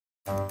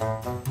Hi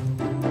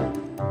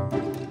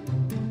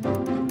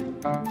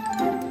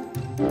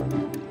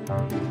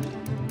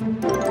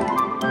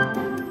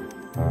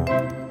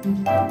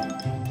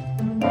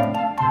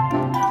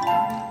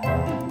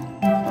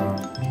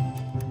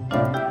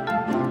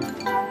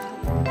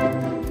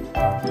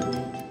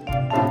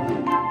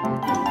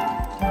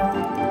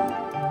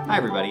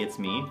everybody, it's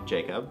me,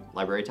 Jacob,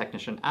 library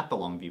technician at the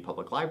Longview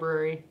Public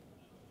Library.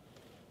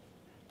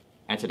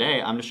 And today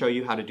I'm going to show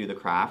you how to do the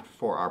craft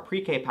for our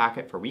pre-K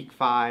packet for week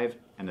 5,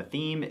 and the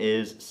theme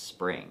is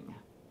spring.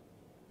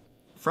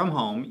 From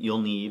home,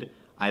 you'll need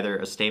either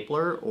a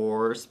stapler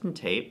or some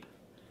tape.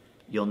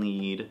 You'll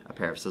need a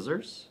pair of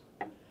scissors.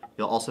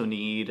 You'll also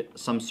need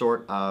some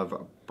sort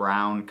of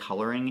brown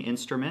coloring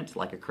instrument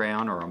like a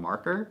crayon or a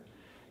marker.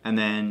 And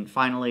then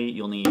finally,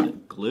 you'll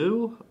need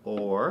glue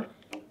or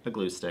a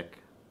glue stick.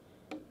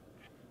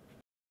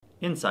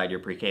 Inside your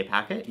pre-K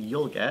packet,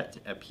 you'll get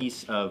a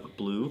piece of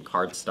blue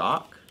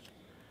cardstock.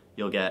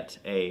 You'll get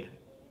a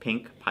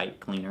pink pipe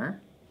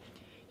cleaner.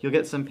 You'll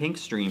get some pink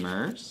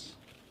streamers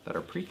that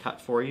are pre-cut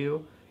for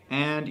you,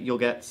 and you'll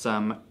get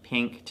some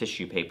pink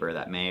tissue paper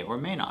that may or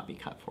may not be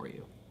cut for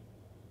you.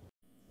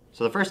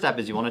 So the first step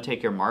is you want to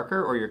take your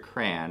marker or your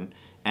crayon,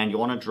 and you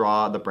want to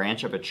draw the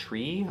branch of a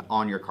tree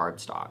on your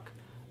cardstock.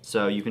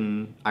 So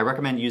I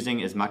recommend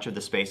using as much of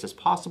the space as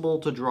possible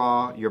to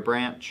draw your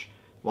branch,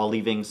 while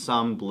leaving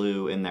some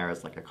blue in there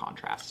as like a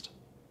contrast.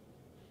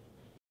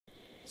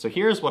 So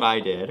here's what I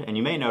did, and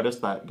you may notice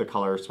that the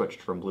color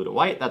switched from blue to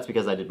white. That's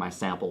because I did my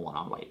sample one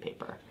on white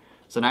paper.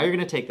 So now you're going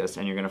to take this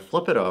and you're going to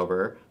flip it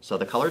over so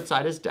the colored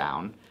side is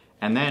down,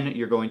 and then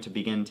you're going to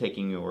begin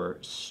taking your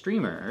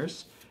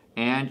streamers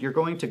and you're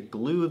going to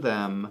glue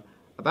them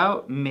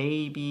about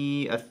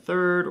maybe a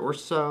third or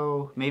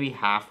so, maybe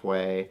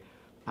halfway,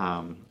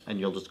 and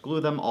you'll just glue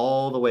them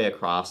all the way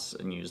across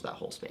and use that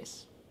whole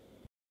space.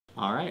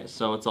 Alright,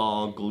 so it's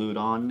all glued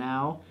on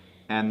now,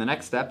 and the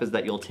next step is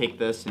that you'll take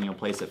this and you'll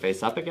place it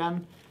face up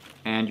again,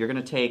 and you're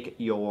going to take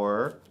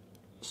your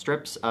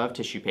strips of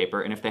tissue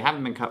paper, and if they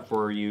haven't been cut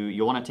for you,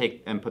 you'll want to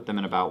take and put them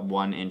in about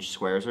 1-inch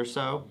squares or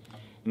so,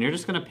 and you're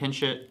just going to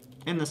pinch it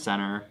in the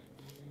center,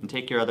 and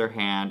take your other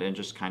hand and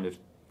just kind of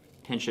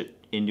pinch it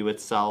into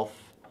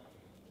itself,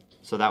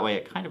 so that way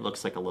it kind of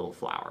looks like a little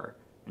flower.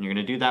 And you're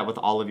going to do that with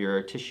all of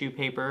your tissue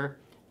paper,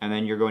 and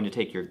then you're going to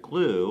take your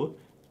glue,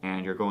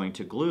 and you're going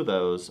to glue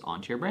those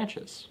onto your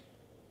branches.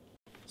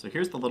 So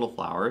here's the little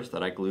flowers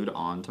that I glued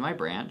onto my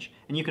branch,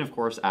 and you can of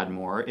course add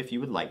more if you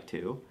would like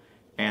to.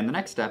 And the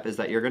next step is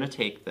that you're going to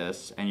take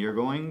this and you're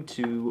going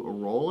to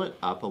roll it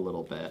up a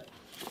little bit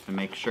and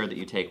make sure that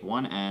you take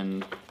one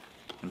end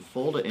and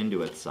fold it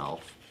into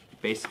itself,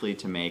 basically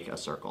to make a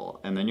circle.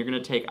 And then you're going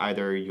to take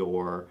either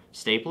your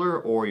stapler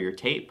or your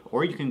tape,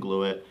 or you can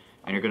glue it,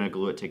 and you're going to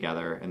glue it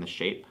together in the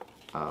shape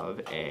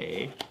of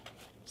a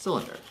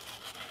cylinder.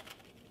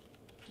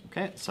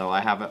 Okay, so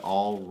I have it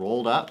all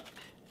rolled up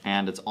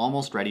and it's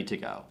almost ready to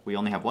go. We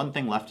only have one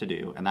thing left to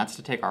do, and that's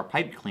to take our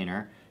pipe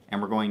cleaner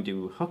and we're going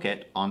to hook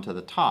it onto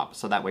the top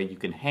so that way you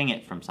can hang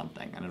it from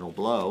something and it'll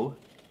blow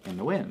in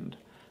the wind.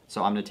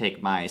 So I'm going to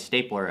take my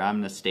stapler and I'm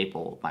going to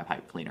staple my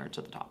pipe cleaner to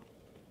the top.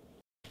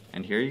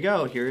 And here you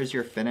go. Here is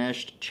your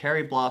finished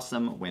cherry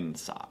blossom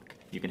windsock.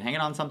 You can hang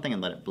it on something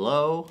and let it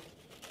blow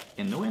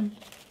in the wind.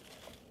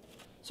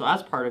 So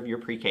as part of your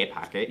pre-K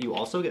packet, you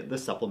also get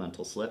this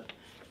supplemental slip.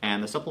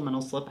 And the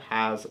supplemental slip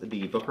has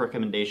the book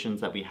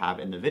recommendations that we have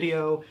in the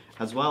video,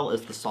 as well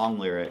as the song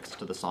lyrics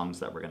to the songs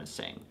that we're going to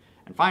sing.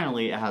 And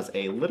finally, it has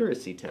a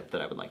literacy tip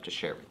that I would like to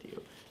share with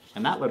you.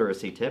 And that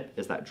literacy tip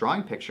is that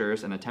drawing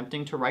pictures and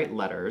attempting to write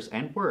letters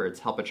and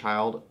words help a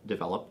child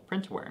develop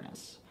print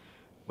awareness.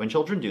 When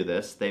children do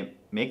this, they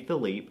make the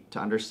leap to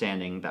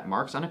understanding that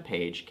marks on a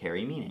page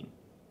carry meaning.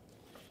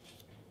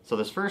 So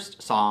this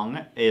first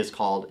song is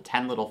called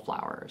 10 Little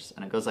Flowers,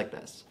 and it goes like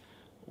this.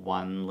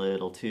 1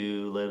 little,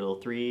 2 little,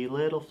 3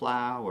 little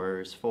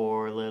flowers,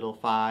 4 little,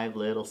 5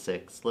 little,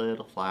 6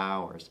 little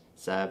flowers,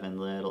 7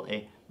 little,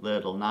 8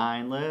 little,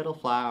 9 little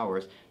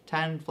flowers,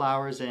 10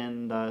 flowers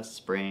in the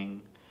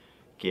spring.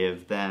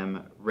 Give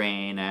them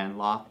rain and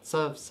lots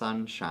of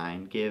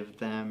sunshine, give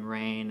them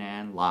rain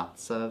and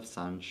lots of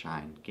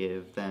sunshine,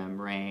 give them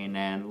rain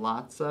and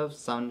lots of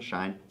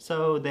sunshine,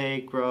 so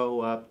they grow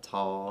up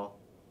tall.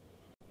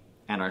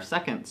 And our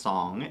second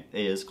song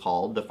is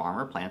called The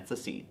Farmer Plants the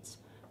Seeds.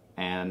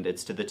 And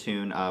it's to the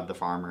tune of The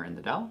Farmer in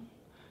the Dell.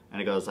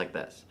 And it goes like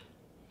this.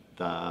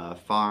 The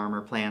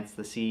farmer plants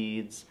the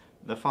seeds,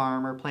 the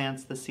farmer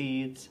plants the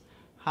seeds,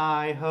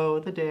 hi-ho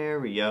the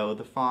dairy-o,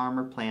 the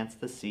farmer plants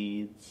the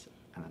seeds.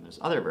 And then there's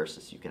other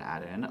verses you can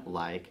add in,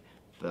 like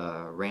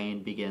the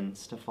rain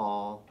begins to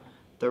fall,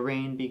 the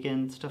rain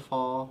begins to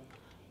fall,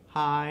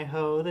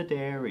 hi-ho the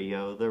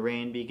dairy-o, the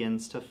rain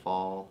begins to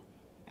fall.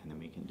 And then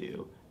we can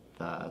do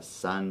the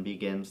sun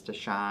begins to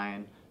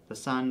shine, the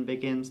sun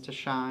begins to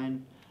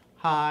shine,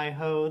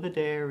 hi-ho the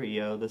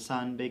dairy-o, the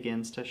sun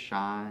begins to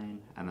shine.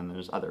 And then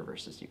there's other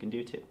verses you can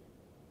do too.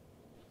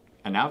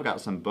 And now I've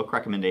got some book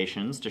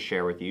recommendations to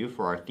share with you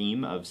for our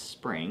theme of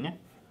spring.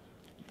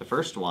 The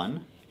first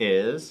one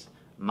is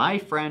My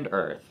Friend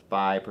Earth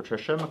by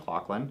Patricia and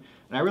MacLachlan.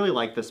 And I really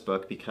like this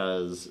book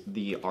because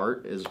the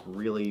art is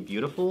really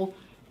beautiful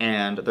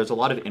and there's a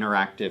lot of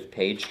interactive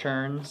page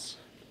turns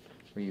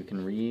where you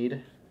can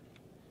read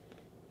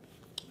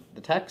the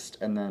text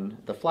and then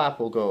the flap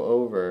will go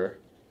over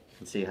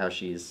and see how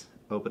she's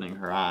opening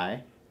her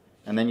eye.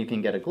 And then you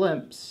can get a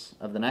glimpse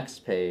of the next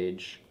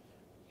page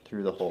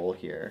through the hole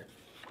here.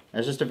 And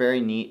it's just a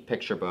very neat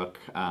picture book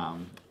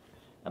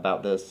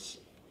about this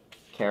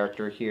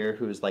character here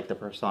who's like the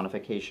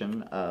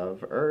personification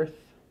of Earth.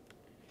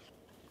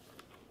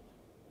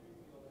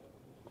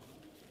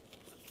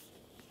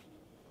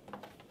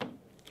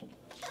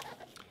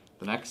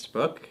 The next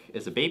book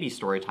is a baby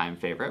storytime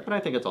favorite, but I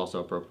think it's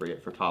also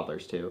appropriate for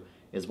toddlers too,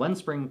 is When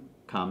Spring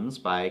Comes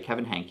by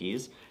Kevin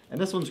Henkes.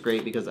 And this one's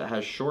great because it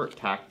has short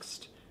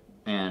text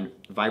and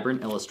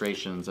vibrant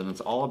illustrations, and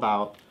it's all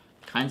about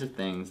kinds of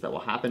things that will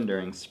happen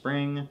during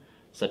spring,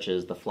 such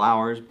as the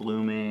flowers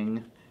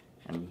blooming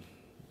and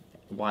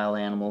wild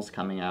animals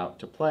coming out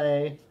to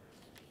play.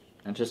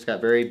 And it's just got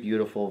very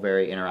beautiful,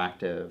 very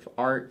interactive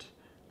art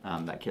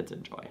that kids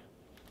enjoy.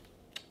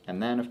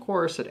 And then, of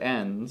course, it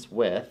ends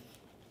with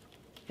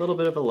a little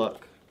bit of a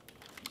look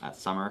at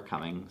summer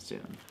coming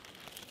soon.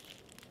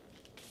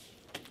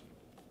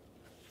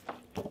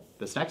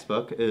 This next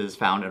book is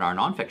found in our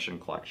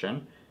nonfiction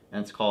collection,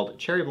 and it's called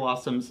Cherry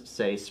Blossoms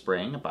Say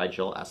Spring by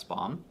Jill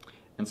Esbaum.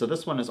 And so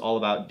this one is all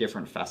about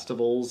different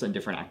festivals and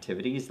different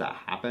activities that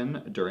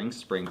happen during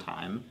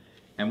springtime.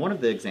 And one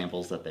of the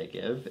examples that they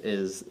give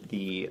is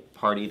the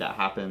party that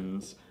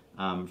happens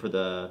for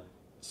the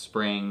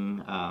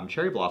Spring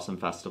Cherry Blossom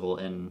Festival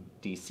in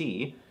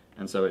DC.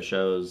 And so it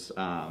shows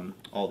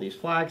all these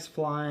flags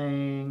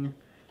flying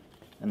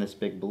and this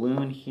big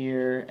balloon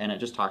here, and it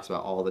just talks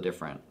about all the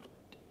different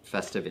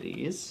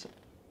festivities.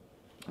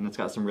 And it's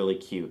got some really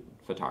cute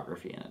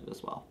photography in it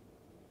as well.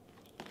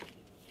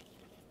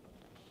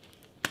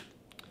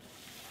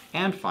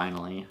 And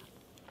finally,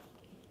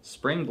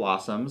 Spring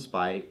Blossoms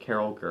by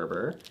Carole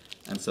Gerber.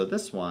 And so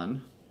this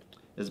one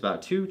is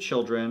about two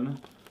children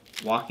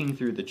walking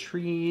through the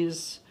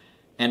trees,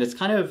 and it's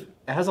kind of,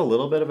 it has a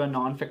little bit of a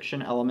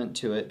nonfiction element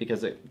to it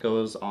because it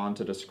goes on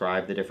to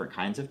describe the different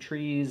kinds of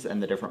trees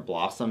and the different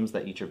blossoms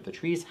that each of the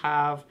trees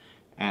have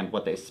and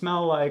what they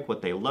smell like,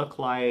 what they look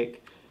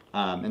like.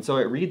 And so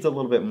it reads a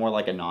little bit more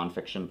like a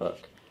nonfiction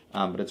book,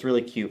 but it's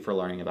really cute for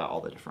learning about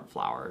all the different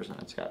flowers,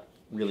 and it's got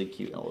really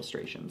cute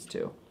illustrations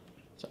too.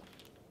 So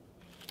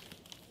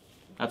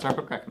that's our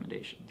book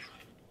recommendations.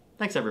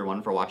 Thanks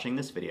everyone for watching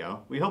this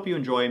video. We hope you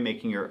enjoy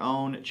making your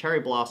own cherry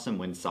blossom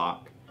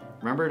windsock.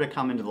 Remember to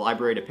come into the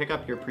library to pick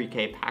up your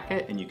pre-K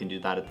packet, and you can do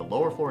that at the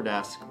lower floor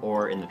desk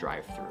or in the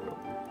drive-thru.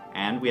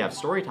 And we have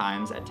story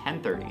times at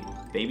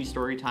 10:30. Baby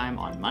story time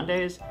on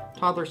Mondays,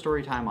 toddler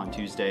story time on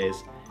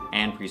Tuesdays,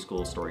 and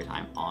preschool story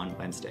time on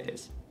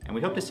Wednesdays. And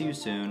we hope to see you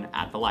soon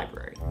at the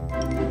library.